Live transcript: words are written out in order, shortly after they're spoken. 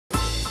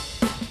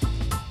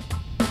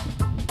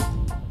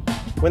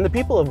When the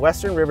people of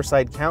Western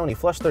Riverside County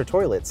flush their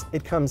toilets,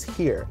 it comes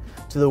here,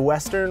 to the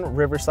Western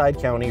Riverside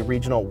County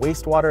Regional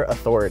Wastewater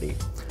Authority.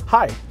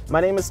 Hi,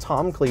 my name is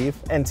Tom Cleve,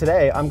 and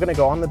today I'm going to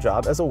go on the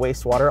job as a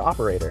wastewater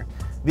operator.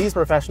 These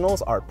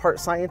professionals are part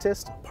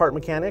scientist, part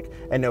mechanic,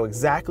 and know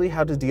exactly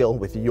how to deal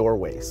with your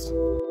waste.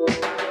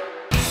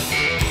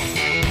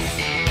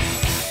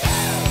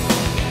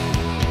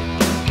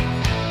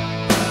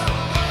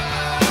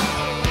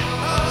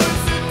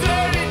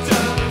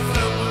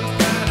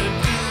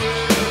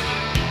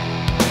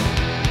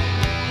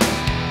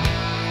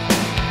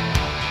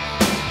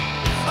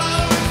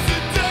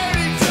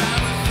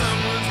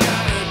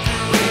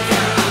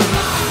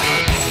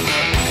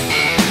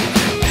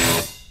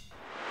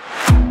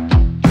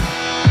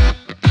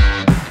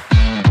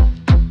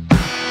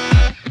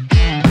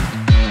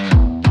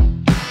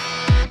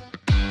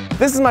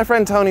 This is my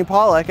friend Tony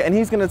Pollock, and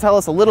he's going to tell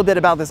us a little bit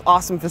about this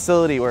awesome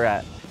facility we're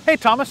at. Hey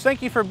Thomas,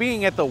 thank you for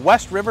being at the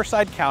West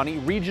Riverside County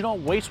Regional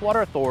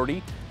Wastewater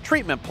Authority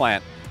treatment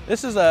plant.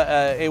 This is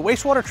a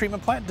wastewater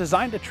treatment plant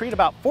designed to treat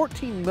about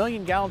 14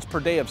 million gallons per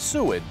day of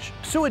sewage.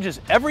 Sewage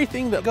is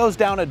everything that goes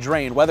down a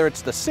drain, whether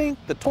it's the sink,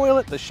 the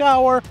toilet, the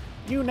shower,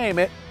 you name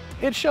it,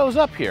 it shows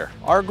up here.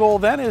 Our goal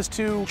then is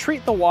to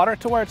treat the water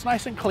to where it's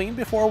nice and clean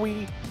before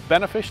we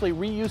beneficially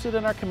reuse it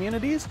in our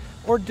communities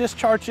or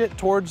discharge it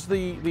towards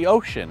the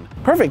ocean.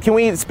 Perfect. Can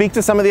we speak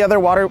to some of the other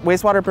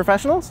wastewater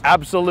professionals?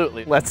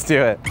 Absolutely. Let's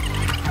do it.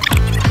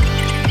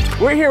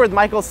 We're here with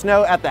Michael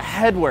Snow at the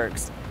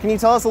Headworks. Can you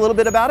tell us a little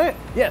bit about it?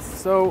 Yes,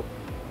 so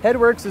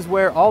Headworks is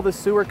where all the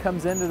sewer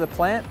comes into the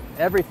plant,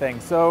 everything.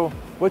 So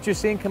what you're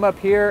seeing come up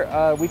here,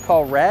 we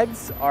call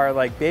rags, are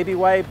like baby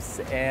wipes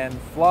and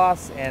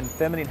floss and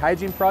feminine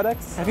hygiene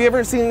products. Have you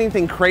ever seen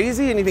anything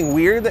crazy, anything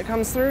weird that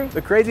comes through?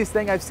 The craziest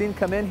thing I've seen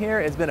come in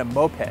here has been a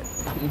moped.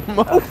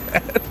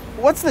 Moped?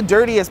 What's the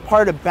dirtiest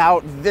part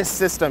about this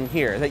system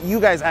here that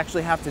you guys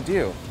actually have to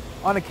do?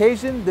 On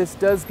occasion, this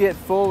does get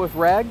full with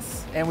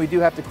rags, and we do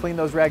have to clean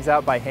those rags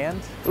out by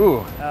hand. Ooh.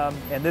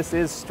 And this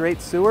is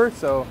straight sewer,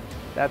 so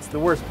that's the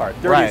worst part,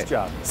 dirtiest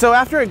job. So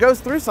after it goes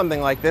through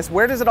something like this,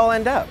 where does it all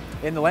end up?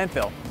 In the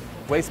landfill.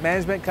 Waste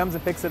management comes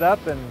and picks it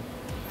up and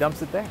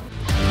dumps it there.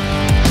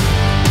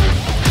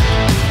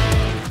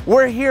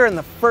 We're here in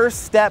the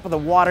first step of the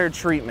water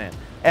treatment,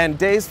 and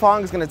Daze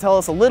Fong is going to tell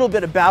us a little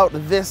bit about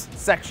this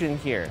section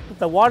here.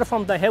 The water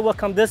from the head will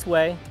come this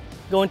way,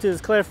 go into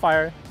this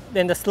clarifier.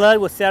 Then the sludge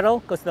will settle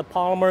because the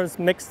polymers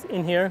mixed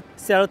in here,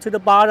 settle to the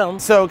bottom.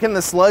 So can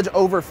the sludge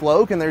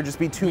overflow? Can there just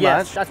be too much?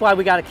 Yes, that's why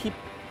we got to keep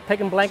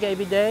taking blanket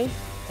every day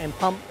and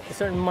pump a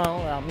certain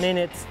amount of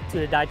minutes to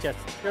the digest.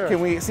 Sure. Can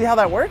we see how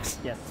that works?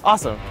 Yes.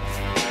 Awesome.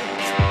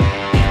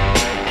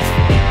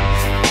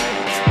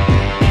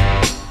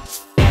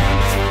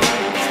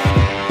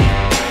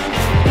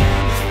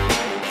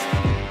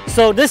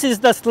 So this is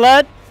the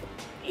sludge.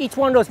 Each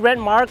one of those red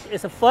marks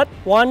is a foot.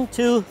 1,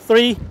 2,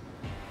 3,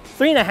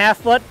 3.5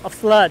 foot of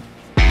sludge.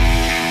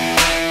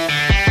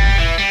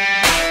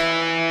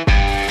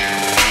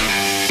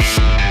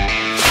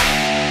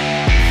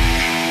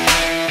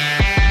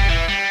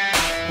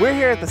 We're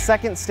here at the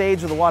second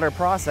stage of the water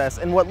process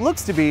in what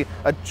looks to be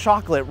a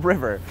chocolate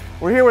river.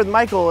 We're here with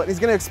Michael, and he's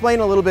going to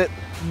explain a little bit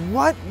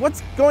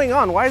what's going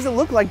on. Why does it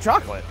look like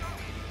chocolate?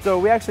 So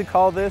we actually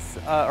call this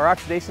our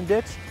oxidation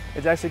ditch.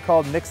 It's actually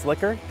called mixed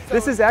liquor.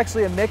 This is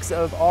actually a mix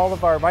of all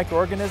of our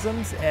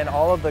microorganisms and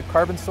all of the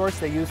carbon source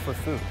they use for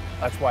food.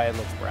 That's why it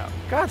looks brown.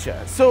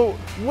 Gotcha. So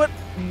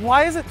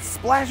why is it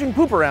splashing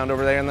poop around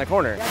over there in the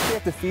corner? We actually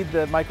have to feed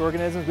the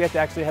microorganisms. We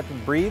have to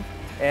them breathe,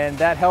 and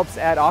that helps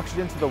add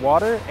oxygen to the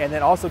water and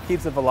then also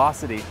keeps the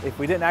velocity. If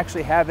we didn't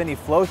actually have any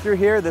flow through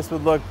here, this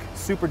would look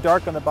super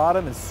dark on the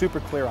bottom and super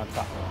clear on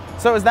top.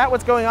 So is that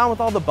what's going on with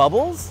all the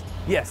bubbles?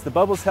 Yes, the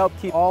bubbles help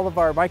keep all of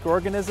our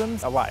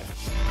microorganisms alive.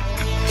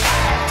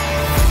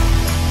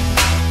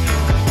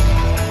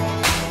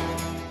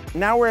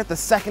 Now we're at the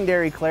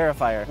secondary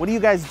clarifier. What do you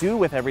guys do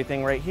with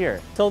everything right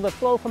here? So the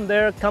flow from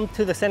there comes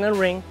to the center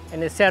ring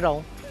and it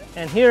settle.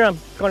 And here I'm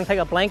going to take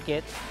a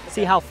blanket,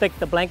 see how thick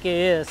the blanket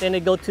is. Then they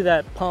go to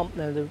that pump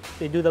and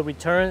they do the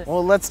return.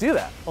 Well, let's do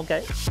that.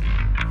 Okay.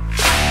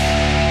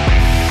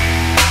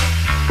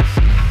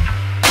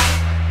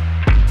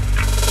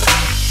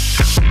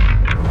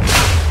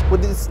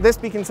 Would this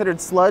be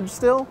considered sludge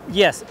still?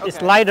 Yes, okay.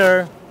 It's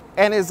lighter.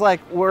 And is like,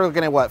 we're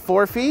looking at what,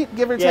 4 feet,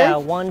 give or take? Yeah,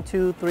 1,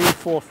 2, 3,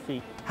 4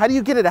 feet. How do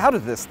you get it out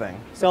of this thing?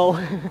 So,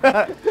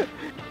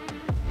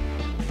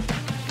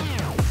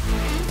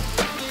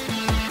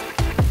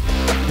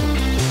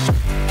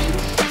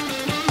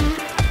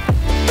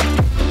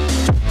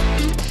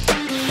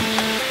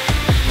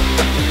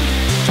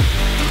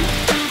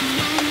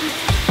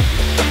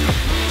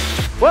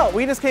 well,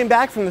 we just came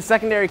back from the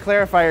secondary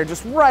clarifier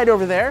just right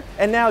over there,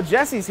 and now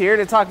Jesse's here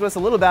to talk to us a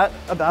little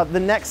about the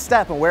next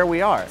step and where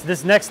we are.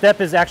 This next step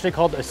is actually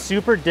called a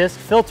super disc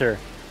filter.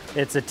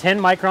 It's a 10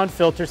 micron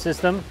filter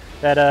system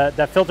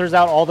that filters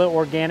out all the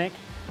organic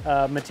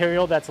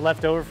material that's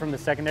left over from the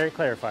secondary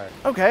clarifier.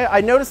 Okay,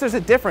 I noticed there's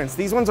a difference.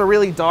 These ones are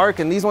really dark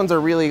and these ones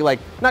are really like,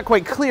 not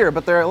quite clear,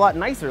 but they're a lot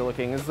nicer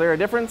looking. Is there a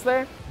difference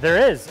there?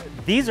 There is.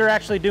 These are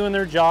actually doing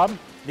their job.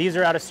 These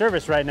are out of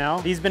service right now.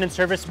 These have been in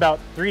service about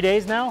 3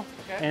 days now.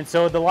 Okay. And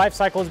so the life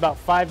cycle is about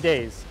 5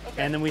 days.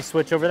 Okay. And then we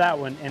switch over that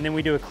one, and then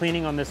we do a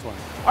cleaning on this one.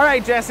 All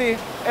right, Jesse,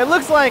 it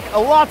looks like a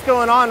lot's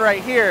going on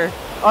right here.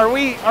 Are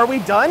we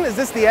done? Is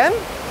this the end?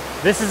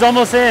 This is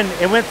almost in.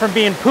 It went from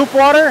being poop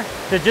water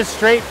to just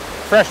straight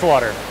fresh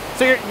water.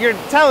 So you're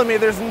telling me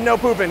there's no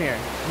poop in here?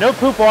 No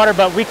poop water,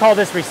 but we call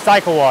this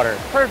recycle water.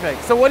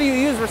 Perfect. So what do you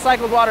use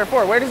recycled water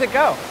for? Where does it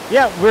go?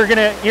 Yeah, we're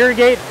gonna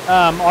irrigate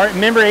our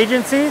member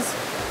agencies,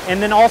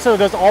 and then also it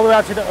goes all the way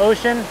out to the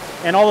ocean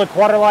and all the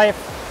aquatic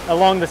life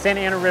along the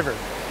Santa Ana River.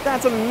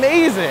 That's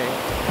amazing.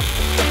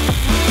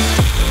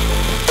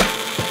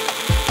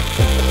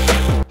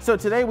 So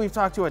today we've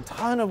talked to a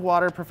ton of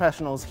water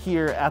professionals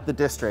here at the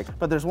district,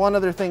 but there's one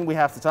other thing we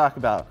have to talk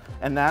about,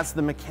 and that's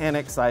the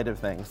mechanic side of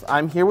things.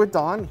 I'm here with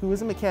Don, who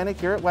is a mechanic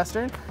here at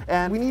Western,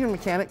 and we need a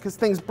mechanic because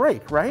things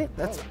break, right?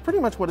 That's pretty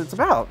much what it's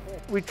about.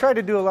 We try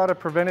to do a lot of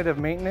preventative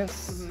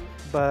maintenance,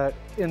 but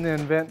in the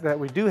event that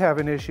we do have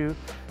an issue,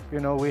 you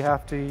know, we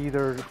have to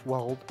either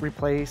weld,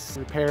 replace,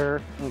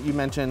 repair. You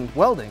mentioned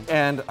welding,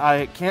 and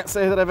I can't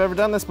say that I've ever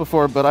done this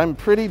before, but I'm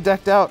pretty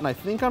decked out and I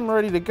think I'm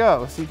ready to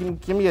go. So you can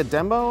give me a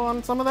demo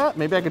on some of that?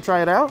 Maybe I could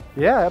try it out?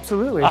 Yeah,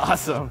 absolutely.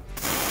 Awesome.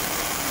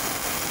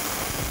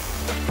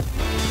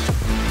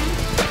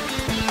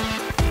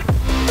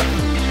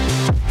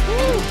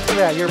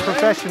 Yeah, you're a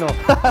professional.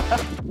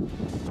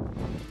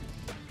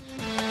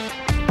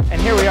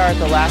 And here we are at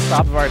the last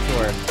stop of our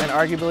tour, and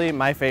arguably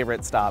my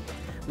favorite stop.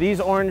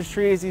 These orange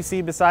trees you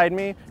see beside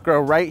me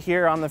grow right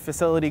here on the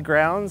facility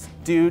grounds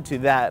due to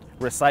that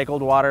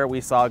recycled water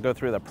we saw go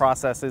through the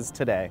processes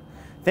today.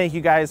 Thank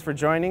you guys for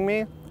joining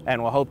me,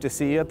 and we'll hope to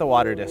see you at the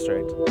Water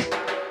District.